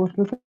 ভ্যালু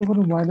বসলে তো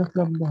ওখানে মাইনাস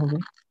ল্যামডা হবে।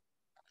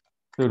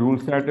 তো রুল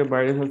সাইডে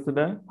মাইনাস আছে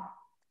না,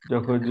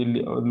 যখন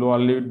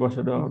লোয়ার লিমিট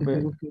বসানো হবে,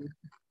 বুঝতে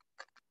বুঝতে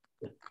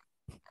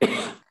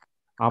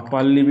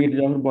আপার লিমিট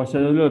যখন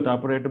বসানো হলো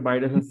তারপরে একটা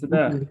মাইনাস আছে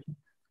না। বুঝতে পেরেছি,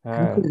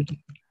 হ্যাঁ, বুঝতে পেরেছি।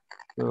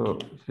 তো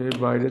সেই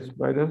মাইনাস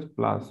মাইনাস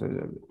প্লাস হয়ে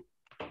যাবে।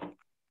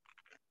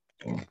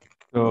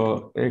 তো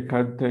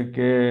এখান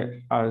থেকে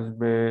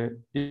আসবে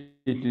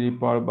ই to the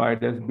power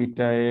minus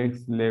beta x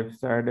left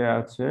সাইডে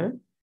আছে,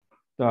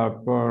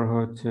 তারপর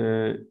হচ্ছে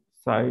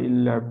sign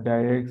lambda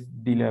x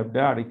D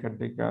lambda, আর এখান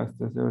থেকে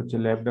আসতেছে হচ্ছে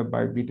lambda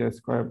by beta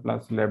square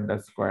plus lambda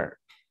square.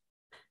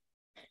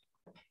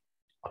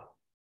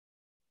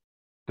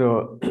 তো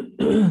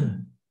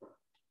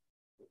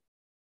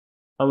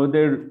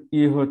আমাদের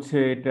হচ্ছে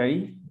এটাই,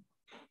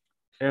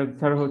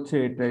 অ্যান্সার হচ্ছে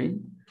এটাই,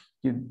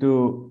 কিন্তু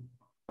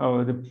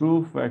আমাদের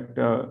প্রুফ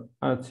একটা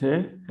আছে,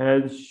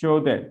 has show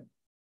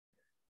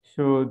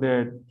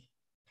that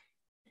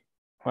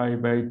pi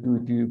by 2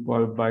 two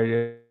power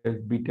minus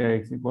beta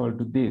x equal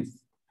to this.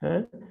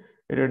 হ্যাঁ,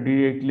 এটা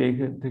ডিরেক্টলি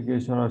এখান থেকে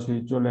সরাসরি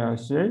চলে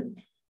আসে।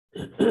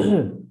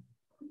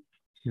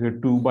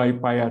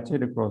 2/পাই আছে,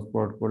 এটা ক্রস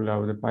প্রোডাক্ট করলে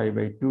আমাদের pi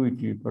by 2 E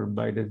two power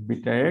minus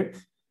beta x.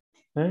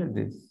 হ্যাঁ,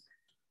 দিস।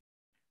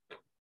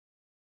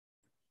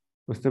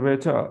 বুঝতে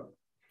পেরেছ?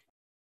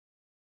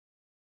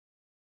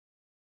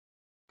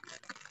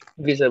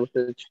 জি স্যার, বুঝতে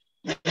পেরেছি।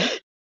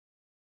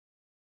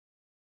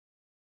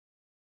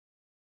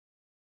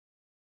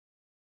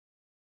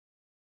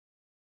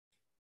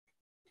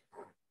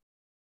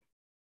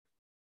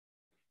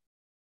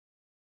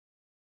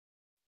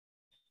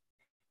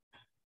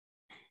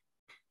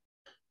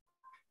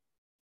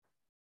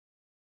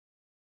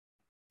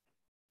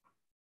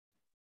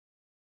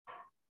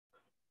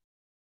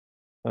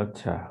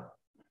 আচ্ছা,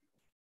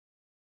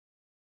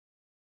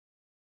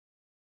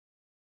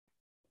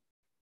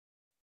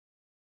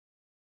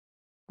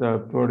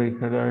 তারপর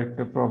এখানে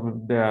একটা প্রবলেম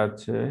দেয়া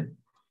আছে।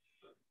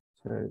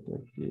 আচ্ছা, এটা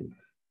কি?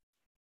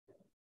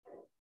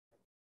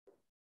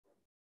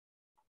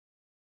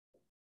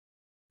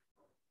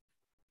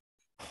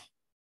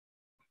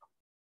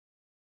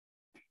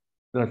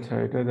 আচ্ছা,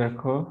 এটা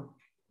দেখো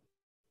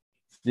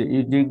যে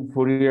using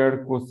Fourier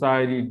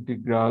cosine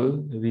integral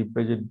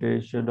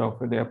representation of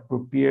an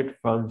appropriate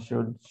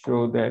function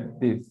show that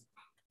this।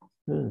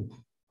 হুম,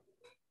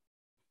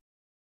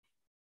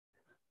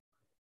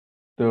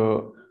 তো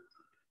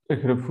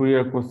এখানে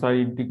ফুরিয়ার কোসাইন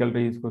ইন্টিগ্রালটা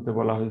ইউজ করতে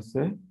বলা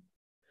হয়েছে,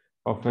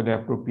 of an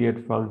appropriate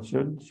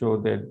function show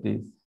that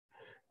this।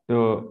 তো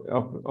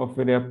of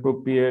an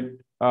appropriate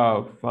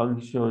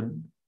function,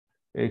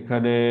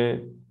 এখানে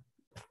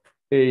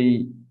এই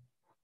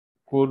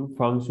কোন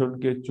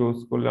ফাংশনকে চুজ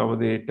করলে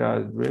আমাদের এটা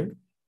আসবে?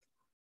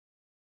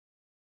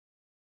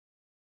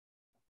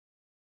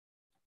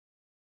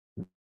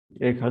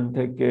 এখান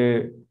থেকে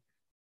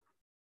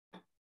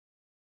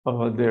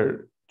আমাদের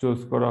চুজ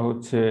করা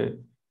হচ্ছে,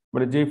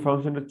 মানে যেই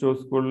ফাংশনটা চুজ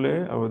করলে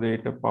আমাদের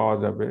এটা পাওয়া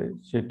যাবে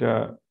সেটা,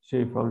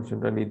 সেই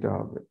ফাংশনটা নিতে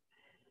হবে।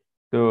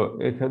 তো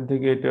এখান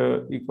থেকে এটা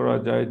করা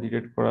যায়,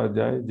 ডিরেক্ট করা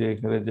যায় যে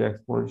এখানে যে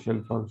এক্সপোনেনশিয়াল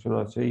ফাংশন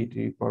আছে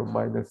ইটি ফর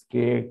মাইনাস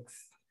কে এক্স।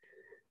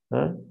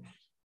 হ্যাঁ,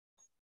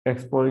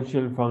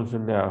 এক্সপোনেনশিয়াল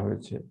ফাংশন দেওয়া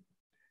হয়েছে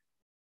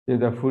যে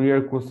the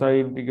Fourier cosine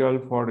integral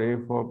for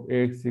f of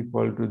x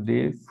equal to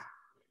this,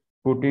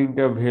 putting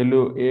the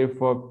value f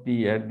of t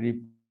and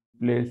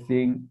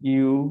replacing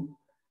u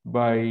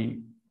by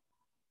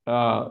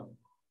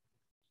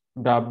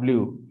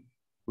w,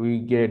 we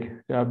get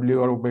w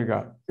or omega।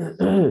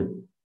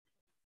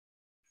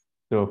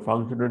 তো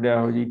ফাংশনটা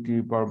দেওয়া হয়েছে ই to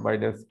the power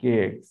minus K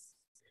x,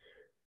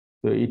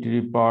 তো ই to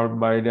the power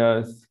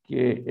minus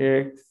K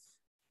x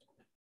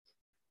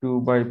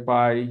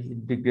 2/পাই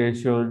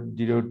integration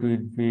 0 to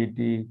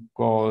infinity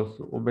cos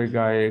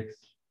omega x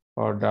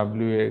or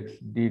wx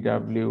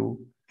dw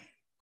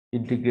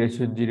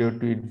integration 0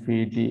 to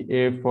infinity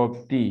f of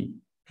t।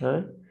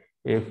 হ্যাঁ,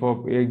 f of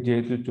x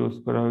যেহেতু choose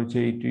করা হয়েছে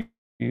ই to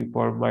the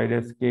power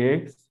minus K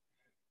x,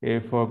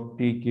 f of t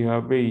কি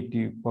হবে ই to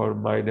the power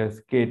minus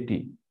কে টি।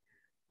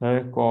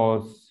 হ্যাঁ,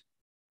 cos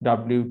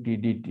wt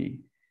dt।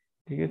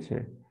 ঠিক আছে,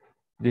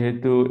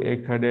 যেহেতু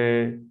এখানে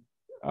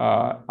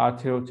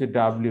আছে হচ্ছে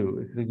ডাব্লিউ,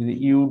 এখানে যদি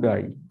ইউ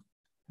নাই,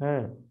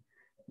 হ্যাঁ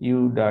ইউ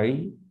নাই,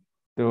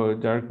 তো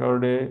যার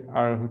কারণে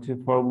আর হচ্ছে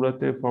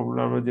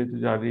ফর্মুলা আমরা যেহেতু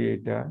জানি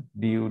এটা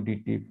ডিউ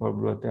ডিটি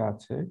ফর্মুলাতে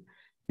আছে,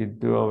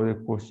 কিন্তু আমাদের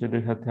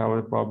কোশ্চেনের সাথে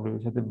আমাদের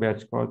প্রবলেমের সাথে ম্যাচ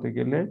করাতে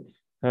গেলে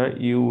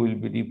you will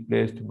be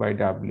replaced by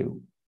W.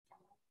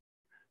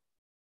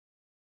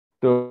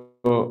 তো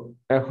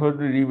এখন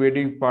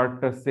রিমেনিং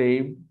পার্টটা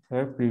সেম,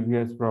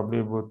 প্রিভিয়াস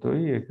প্রবলেম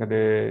মতোই। এখানে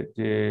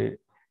যে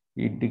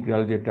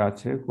ইন্টিগ্রাল যেটা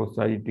আছে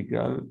কোসাইন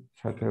ইন্টিগ্রাল,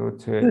 সাথে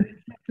হচ্ছে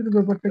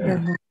ব্যাপারটা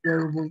কেন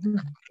বলবেন?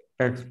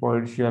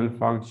 Exponential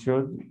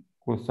function,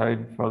 cosine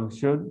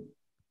function.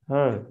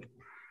 হ্যাঁ,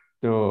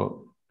 তো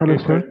হ্যালো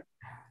এটা, স্যার,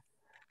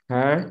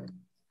 হ্যাঁ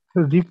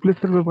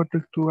রিপ্লেসের ব্যাপারটা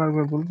একটু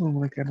আরেকবার বলবেন,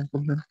 মানে কেন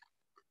বললেন?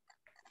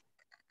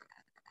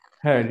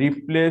 হ্যাঁ,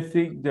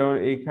 রিপ্লেসিং, যেমন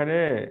এখানে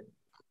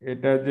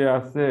এটা যে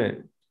আছে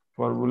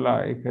ফর্মুলা,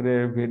 এখানে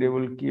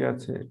ভেরিয়েবল কি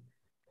আছে,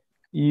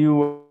 ইউ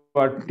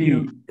আর টি।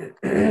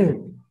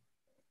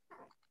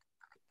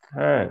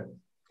 হ্যাঁ,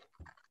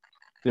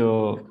 তো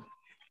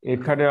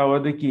এখানে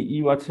আমাদের কি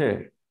ইউ আছে?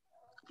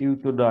 ইউ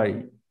তো নাই,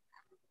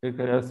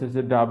 এখানে আছে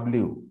যে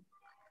ডাব্লিউ।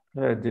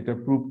 হ্যাঁ, যেটা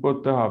প্রুভ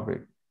করতে হবে।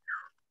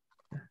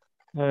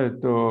 হ্যাঁ,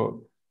 তো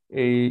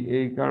এই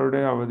এই কারণে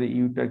আমাদের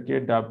ইউটাকে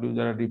ডাব্লিউ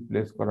দ্বারা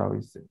রিপ্লেস করা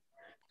হয়েছে।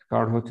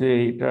 কারণ হচ্ছে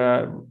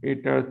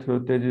এটার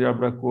থ্রুতে যদি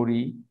আমরা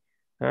করি,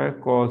 হ্যাঁ,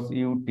 কস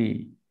ইউটি,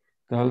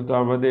 তাহলে তো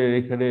আমাদের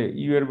এখানে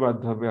ইউ এর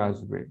মাধ্যমে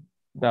আসবে,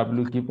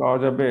 ডাব্লিউ কি পাওয়া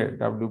যাবে?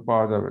 ডাব্লিউ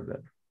পাওয়া যাবে না।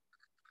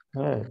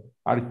 হ্যাঁ,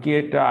 আর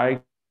কেটা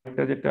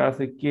আরেকটা যেটা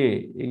আছে কে,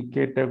 এই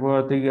কেটা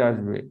কোথা থেকে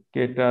আসবে?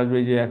 কেটা আসবে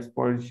এই যে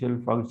এক্সপোনেনশিয়াল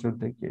ফাংশন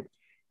থেকে,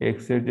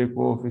 এক্স এর যে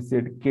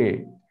কোএফিসিয়েন্ট কে।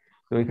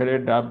 তো এখানে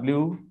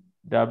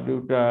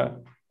ডাব্লিউটা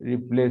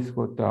রিপ্লেস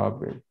করতে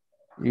হবে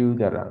ইউ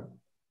দ্বারা।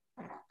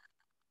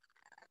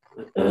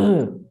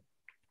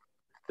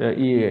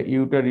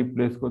 ইউটা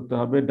রিপ্লেস করতে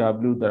হবে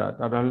ডাব্লিউ দ্বারা,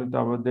 তা নাহলে তো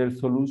আমাদের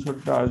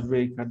সলিউশনটা আসবে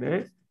এখানে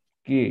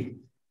কি,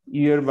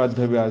 ইউ এর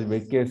মাধ্যমে আসবে,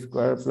 কে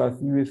স্কোয়ার প্লাস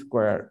ইউ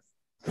স্কোয়ার।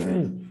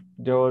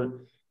 যেমন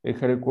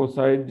এখানে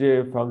কোসাইন যে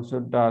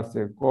ফাংশনটা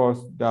আছে কস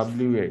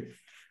ডাব্লিউ এক্স,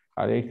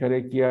 আর এখানে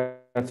কি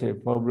আছে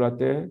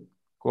ফর্মুলাতে,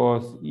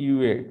 কস ইউ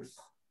এক্স।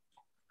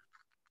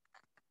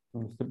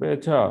 বুঝতে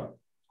পেরেছ?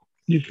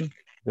 জি স্যার।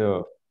 তো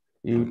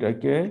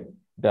ইউটাকে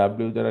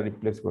ডাব্লিউ দ্বারা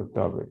রিপ্লেস করতে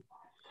হবে।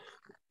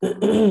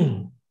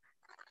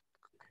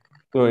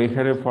 তো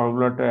এখানে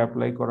ফর্মুলাটা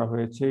অ্যাপ্লাই করা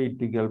হয়েছে,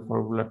 ইন্টিগ্রাল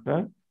ফর্মুলাটা।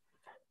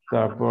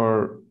 তারপর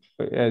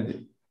অ্যাজ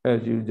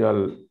অ্যাজ ইউজুয়াল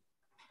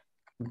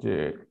যে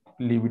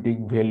লিমিটিং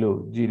ভ্যালু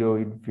জিরো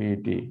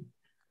ইনফিনিটি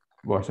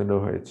বসানো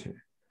হয়েছে।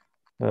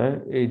 হ্যাঁ,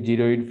 এই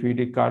জিরো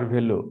ইনফিনিটি কার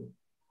ভ্যালু?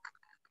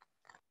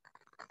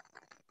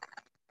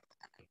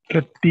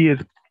 টি এর।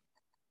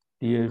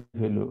 টি এর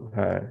ভ্যালু,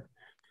 হ্যাঁ।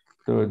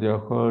 তো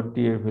যখন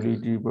টি এর ভ্যালু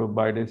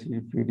মাইনাস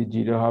ইনফিনিটি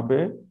জিরো হবে,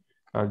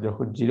 আর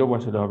যখন জিরো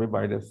বসানো হবে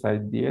মাইনাস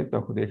সাইন দিয়ে,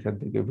 তখন এখান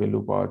থেকে ভ্যালু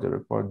পাওয়া যাবে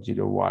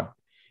 0.01।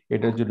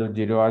 এটার জন্য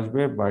জিরো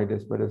আসবে,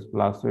 মাইনাস মাইনাস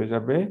প্লাস হয়ে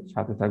যাবে,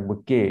 সাথে থাকবে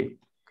কে।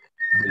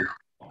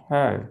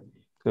 হ্যাঁ,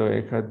 তো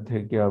এখান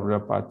থেকে আমরা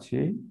পাচ্ছি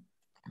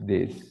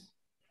দিস।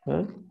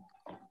 হ্যাঁ,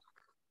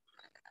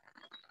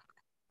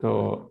 তো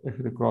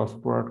এখানে ক্রস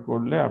প্রোডাক্ট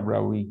করলে আমরা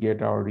we get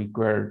hour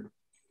required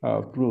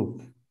proof.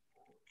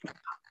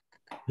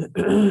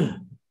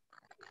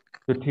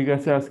 তো ঠিক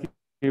আছে, আজকে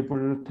এই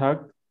পর্যন্ত থাক।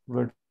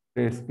 বাট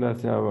টেস্ট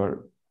ক্লাসে আবার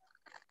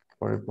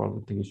পরের পর্ব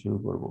থেকে শুরু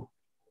করব।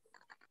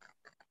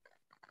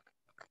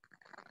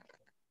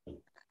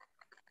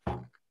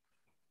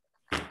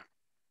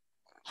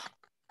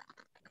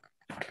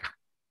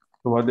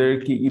 তোমাদের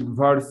কি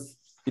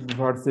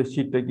ইনভার্সের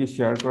শীটটা কি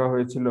শেয়ার করা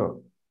হয়েছিল?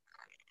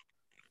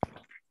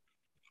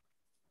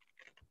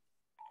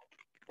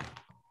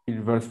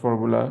 ইনভার্স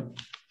ফর্মুলা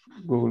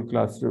গুগল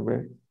ক্লাসরুমে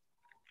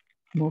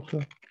নো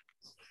স্যার।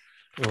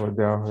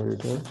 দেওয়া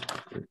হয়েছে।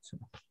 আচ্ছা,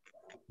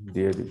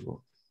 দিয়ে দিব।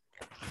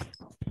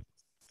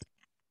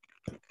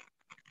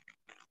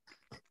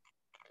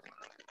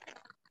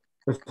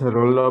 আচ্ছা,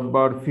 রোল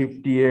নাম্বার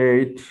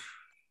 58,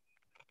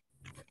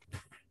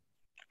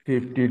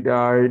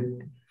 59,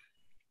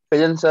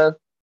 Present, sir.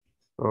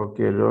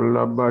 ওকে, roll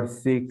number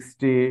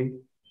 60,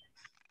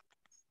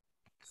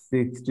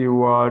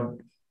 61,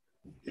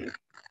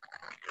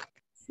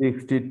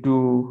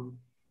 62,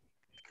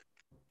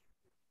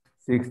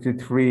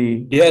 63,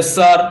 Yes,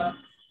 sir.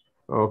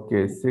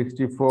 okay,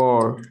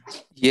 64,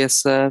 Yes,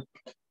 sir.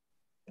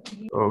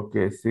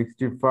 okay,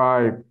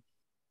 65,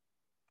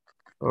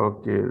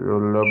 okay,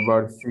 roll number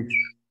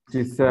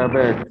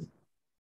 67,